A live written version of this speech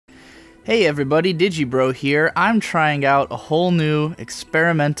Hey everybody, Digi Bro here. I'm trying out a whole new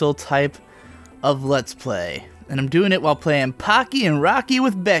experimental type of Let's Play. And I'm doing it while playing Pocky and Rocky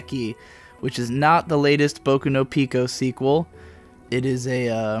with Becky, which is not the latest Boku no Pico sequel. It is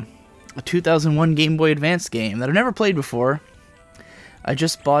a 2001 Game Boy Advance game that I've never played before. I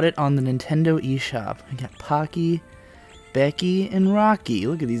just bought it on the Nintendo eShop. I got Pocky, Becky, and Rocky.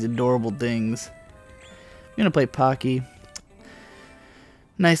 Look at these adorable things. I'm gonna play Pocky.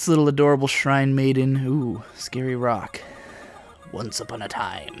 Nice little adorable shrine maiden. Ooh, scary rock. Once upon a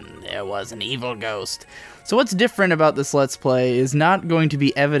time, there was an evil ghost. So what's different about this Let's Play is not going to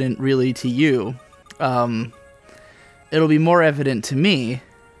be evident really to you. It'll be more evident to me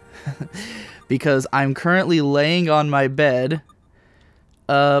because I'm currently laying on my bed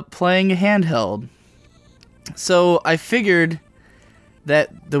playing a handheld. So I figured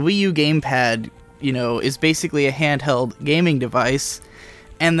that the Wii U gamepad, you know, is basically a handheld gaming device,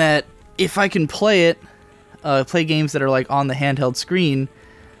 and that if I can play it, play games that are like on the handheld screen,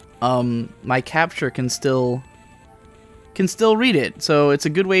 my capture can still read it. So it's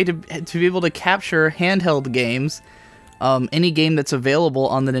a good way to be able to capture handheld games. Any game that's available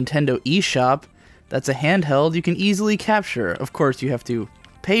on the Nintendo eShop that's a handheld, you can easily capture. Of course, you have to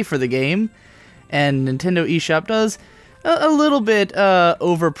pay for the game, and Nintendo eShop does a little bit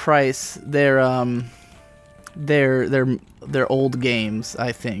overprice their old games,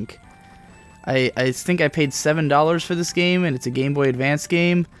 I think. I think I paid $7 for this game, and it's a Game Boy Advance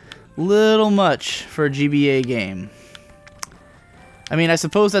game. Little much for a GBA game. I mean, I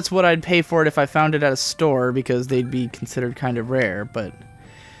suppose that's what I'd pay for it if I found it at a store, because they'd be considered kind of rare, but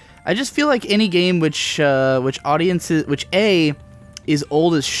I just feel like any game which A, is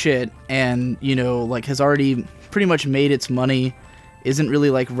old as shit, and, you know, like, has already pretty much made its money, isn't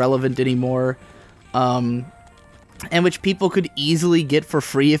really, like, relevant anymore, and which people could easily get for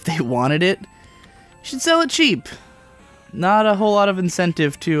free if they wanted it, you should sell it cheap. Not a whole lot of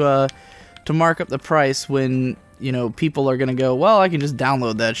incentive to mark up the price when, you know, people are gonna go, well, I can just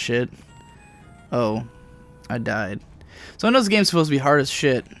download that shit. Oh, I died. So I know this game's supposed to be hard as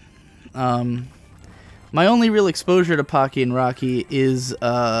shit. My only real exposure to Pocky and Rocky is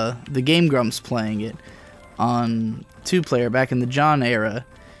the Game Grumps playing it on 2-player back in the John era.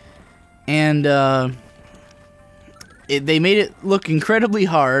 And they made it look incredibly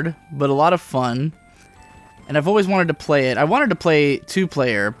hard, but a lot of fun. And I've always wanted to play it. I wanted to play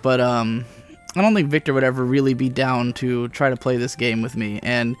 2-player, but I don't think Victor would ever really be down to try to play this game with me.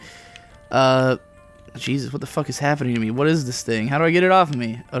 And Jesus, what the fuck is happening to me? What is this thing? How do I get it off of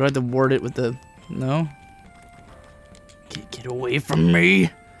me? Oh, do I have to ward it with the... No? Get away from me!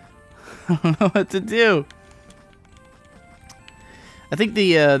 I don't know what to do. I think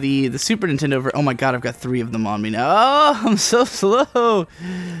the Super Nintendo... Oh my god, I've got 3 of them on me now. Oh, I'm so slow!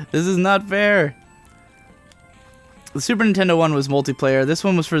 This is not fair. The Super Nintendo one was multiplayer. This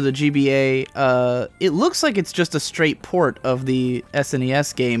one was for the GBA. It looks like it's just a straight port of the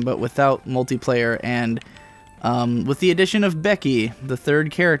SNES game, but without multiplayer, and with the addition of Becky, the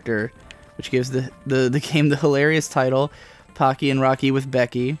 3rd character, which gives the game the hilarious title, Pocky and Rocky with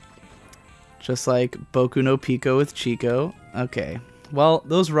Becky. Just like Boku no Pico with Chico. Okay. Well,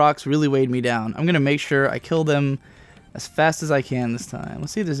 those rocks really weighed me down. I'm going to make sure I kill them as fast as I can this time.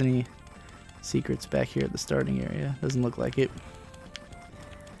 Let's see if there's any secrets back here at the starting area. Doesn't look like it.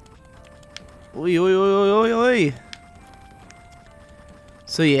 Oi, oi, oi, oi, oi.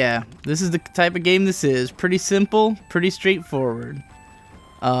 So yeah, this is the type of game this is. Pretty simple, pretty straightforward.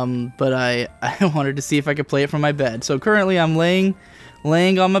 But I wanted to see if I could play it from my bed. So currently I'm laying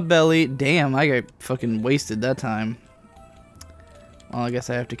on my belly. Damn, I got fucking wasted that time. Well, I guess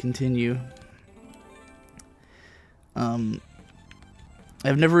I have to continue.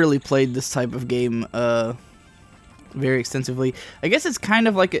 I've never really played this type of game very extensively. I guess it's kind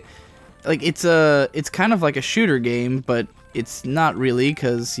of like it's kind of like a shooter game, but it's not really,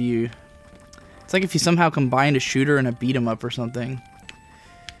 because it's like if you somehow combined a shooter and a beat 'em up or something.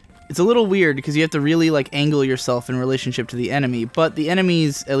 It's a little weird because you have to really like angle yourself in relationship to the enemy, but the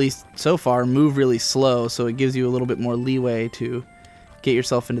enemies, at least so far, move really slow, so it gives you a little bit more leeway to get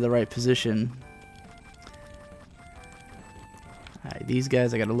yourself into the right position. Alright, these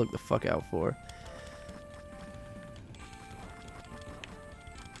guys I gotta look the fuck out for.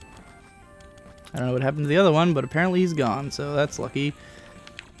 I don't know what happened to the other one, but apparently he's gone, so that's lucky.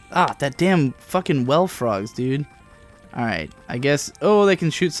 Ah, that damn fucking well frogs, dude. Alright, I guess... Oh, they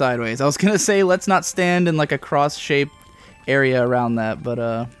can shoot sideways. I was gonna say, let's not stand in like a cross-shaped area around that, but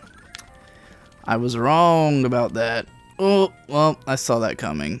I was wrong about that. Oh, well, I saw that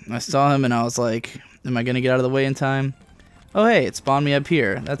coming. I saw him and I was like, am I gonna get out of the way in time? Oh hey, it spawned me up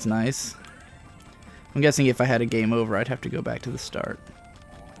here. That's nice. I'm guessing if I had a game over, I'd have to go back to the start.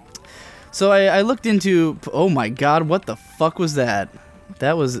 So I looked into... Oh my god, what the fuck was that?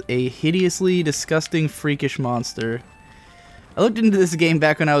 That was a hideously disgusting, freakish monster. I looked into this game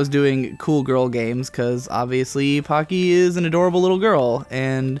back when I was doing cool girl games, because obviously Pocky is an adorable little girl,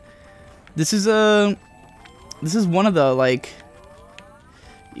 and this is one of the,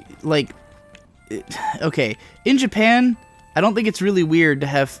 okay, in Japan, I don't think it's really weird to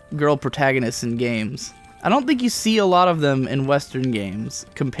have girl protagonists in games. I don't think you see a lot of them in Western games,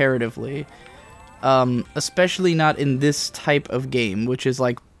 comparatively. Especially not in this type of game, which is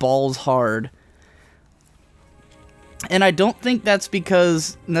like balls hard. And I don't think that's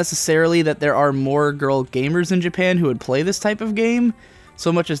because necessarily that there are more girl gamers in Japan who would play this type of game,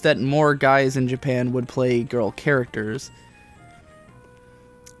 so much as that more guys in Japan would play girl characters.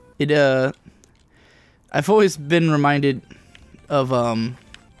 I've always been reminded of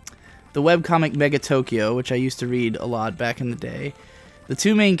the webcomic Mega Tokyo, which I used to read a lot back in the day. The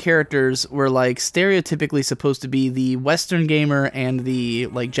two main characters were like stereotypically supposed to be the Western gamer and the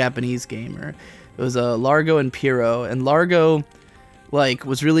like Japanese gamer. It was Largo and Pyro, and Largo like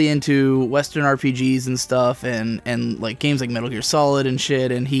was really into Western RPGs and stuff, and like games like Metal Gear Solid and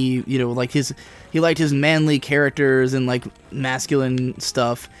shit, and he, you know, like he liked his manly characters and like masculine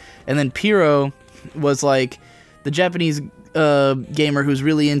stuff. And then Pyro was like the Japanese gamer who's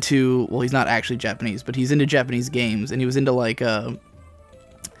really into, well, he's not actually Japanese, but he's into Japanese games, and he was into like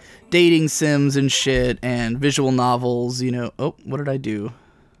dating sims and shit and visual novels, you know. Oh, what did I do?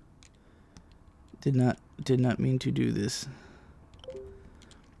 Did not mean to do this.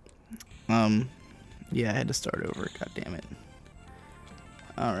 Yeah, I had to start over. God damn it.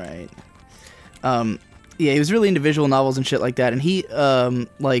 All right. Yeah, he was really into visual novels and shit like that, and he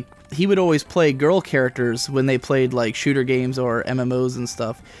like he would always play girl characters when they played like shooter games or MMOs and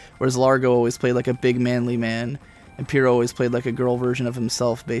stuff, whereas Largo always played like a big manly man, and Pyro always played like a girl version of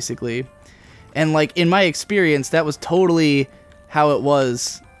himself, basically. And like in my experience, that was totally how it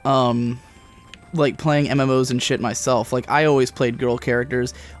was. Like playing MMOs and shit myself. Like I always played girl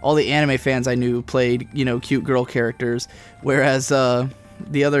characters. All the anime fans I knew played, you know, cute girl characters, whereas the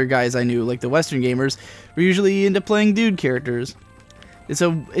other guys I knew, like the Western gamers, were usually into playing dude characters. It's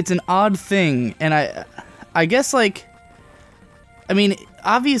an odd thing, and I guess like, I mean,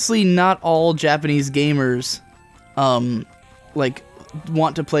 obviously not all Japanese gamers like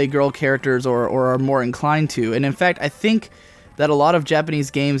want to play girl characters or are more inclined to. And in fact, I think that a lot of Japanese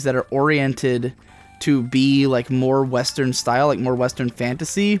games that are oriented to be like more Western style, like more Western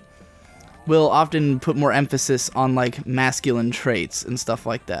fantasy, will often put more emphasis on like masculine traits and stuff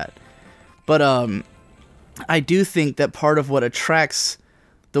like that. But I do think that part of what attracts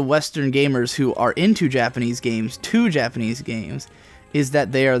the Western gamers who are into Japanese games to Japanese games is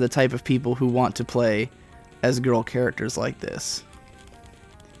that they are the type of people who want to play as girl characters like this.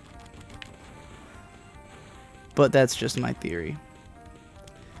 But that's just my theory.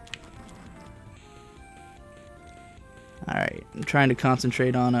 Alright, I'm trying to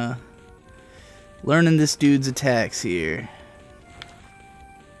concentrate on learning this dude's attacks here.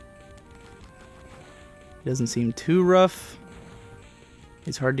 He doesn't seem too rough.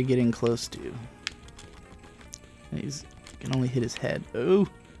 He's hard to get in close to. He's can only hit his head. Oh!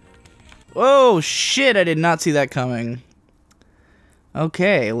 Whoa, shit! I did not see that coming.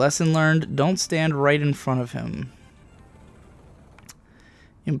 Okay, lesson learned. Don't stand right in front of him.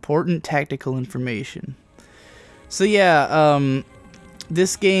 Important tactical information. So yeah,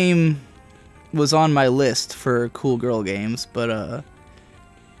 this game was on my list for cool girl games, but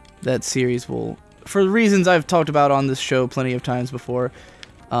that series will, for reasons I've talked about on this show plenty of times before,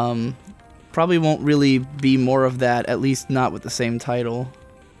 probably won't really be more of that, at least not with the same title.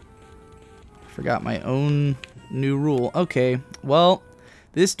 Forgot my own new rule. Okay, well,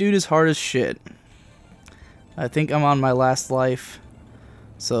 this dude is hard as shit. I think I'm on my last life,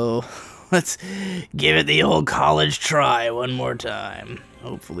 so let's give it the old college try one more time.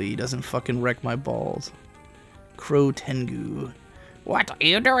 Hopefully he doesn't fucking wreck my balls. Crow Tengu. What are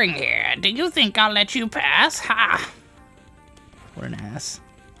you doing here? Do you think I'll let you pass? Ha! What an ass.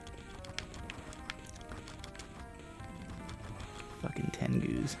 Fucking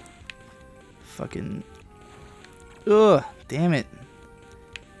Tengus. Fucking... Ugh, damn it.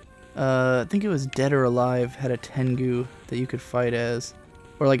 I think it was Dead or Alive had a Tengu that you could fight as.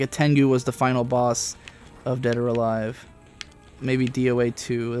 Or like a Tengu was the final boss of Dead or Alive. Maybe DOA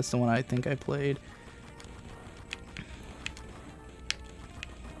 2, that's the one I think I played.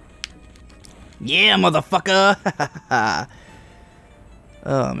 Yeah, motherfucker!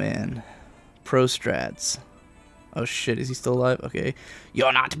 Oh man. Pro strats. Oh shit, is he still alive? Okay.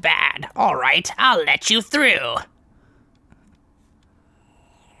 You're not bad. All right, I'll let you through.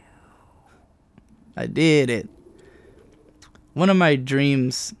 I did it. One of my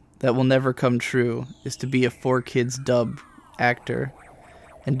dreams that will never come true is to be a 4Kids dub actor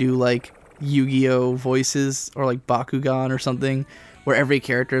and do like Yu-Gi-Oh voices or like Bakugan or something where every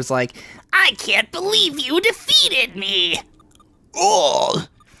character is like, I can't believe you defeated me. oh,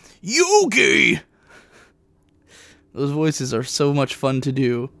 Yugi. Those voices are so much fun to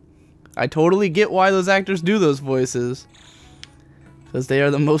do. I totally get why those actors do those voices, because they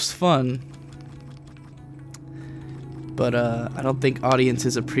are the most fun. But I don't think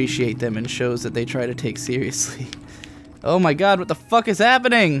audiences appreciate them in shows that they try to take seriously. Oh my god, what the fuck is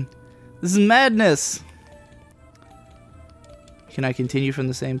happening? This is madness. Can I continue from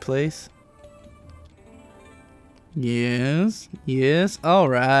the same place? Yes, yes.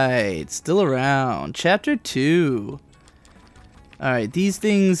 Alright, still around. Chapter 2. Alright, these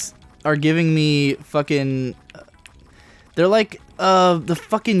things are giving me fucking... they're like the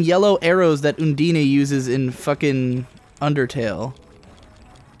fucking yellow arrows that Undine uses in fucking Undertale.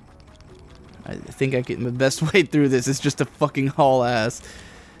 I think I can... the best way through this is just to fucking haul ass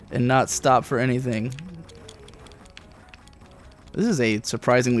and not stop for anything. This is a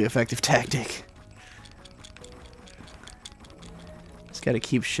surprisingly effective tactic. Just gotta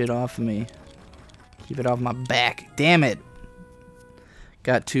keep shit off of me. Keep it off my back. Damn it!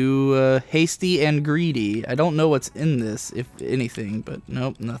 Got too hasty and greedy. I don't know what's in this, if anything, but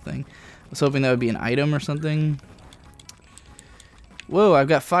nope, nothing. I was hoping that would be an item or something. Whoa, I've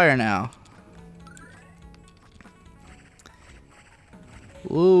got fire now.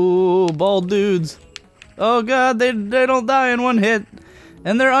 Ooh, bald dudes. Oh god, they don't die in one hit.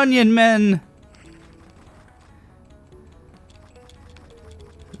 And they're onion men.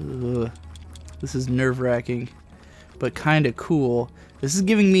 Ugh. This is nerve-wracking, but kind of cool. This is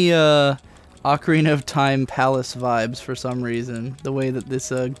giving me Ocarina of Time Palace vibes for some reason. The way that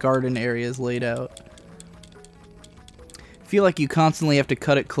this garden area is laid out. I feel like you constantly have to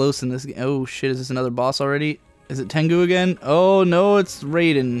cut it close in this game. Oh shit, is this another boss already? Is it Tengu again? Oh no, it's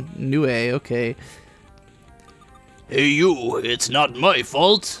Raiden. Nue, okay. Hey you, it's not my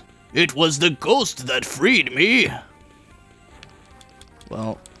fault. It was the ghost that freed me.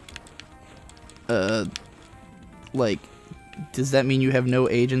 Well, like, does that mean you have no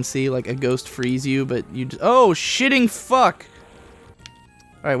agency? Like a ghost frees you, but you just... oh, shitting fuck!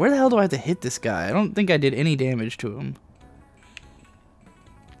 Alright, where the hell do I have to hit this guy? I don't think I did any damage to him.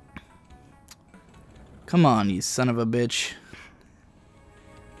 Come on, you son of a bitch.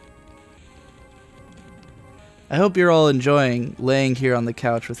 I hope you're all enjoying laying here on the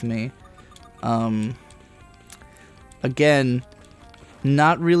couch with me. Again,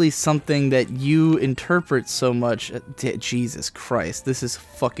 not really something that you interpret so much. Jesus Christ, this is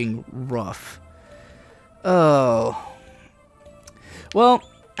fucking rough. Oh. Well,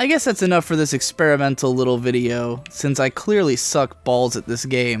 I guess that's enough for this experimental little video, since I clearly suck balls at this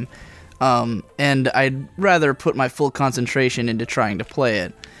game. And I'd rather put my full concentration into trying to play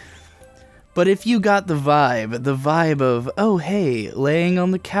it. But if you got the vibe of, oh hey, laying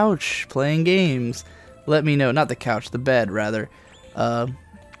on the couch, playing games, let me know. Not the couch, the bed, rather.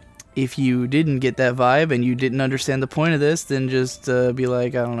 If you didn't get that vibe and you didn't understand the point of this, then just be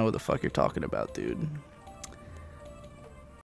like, I don't know what the fuck you're talking about, dude.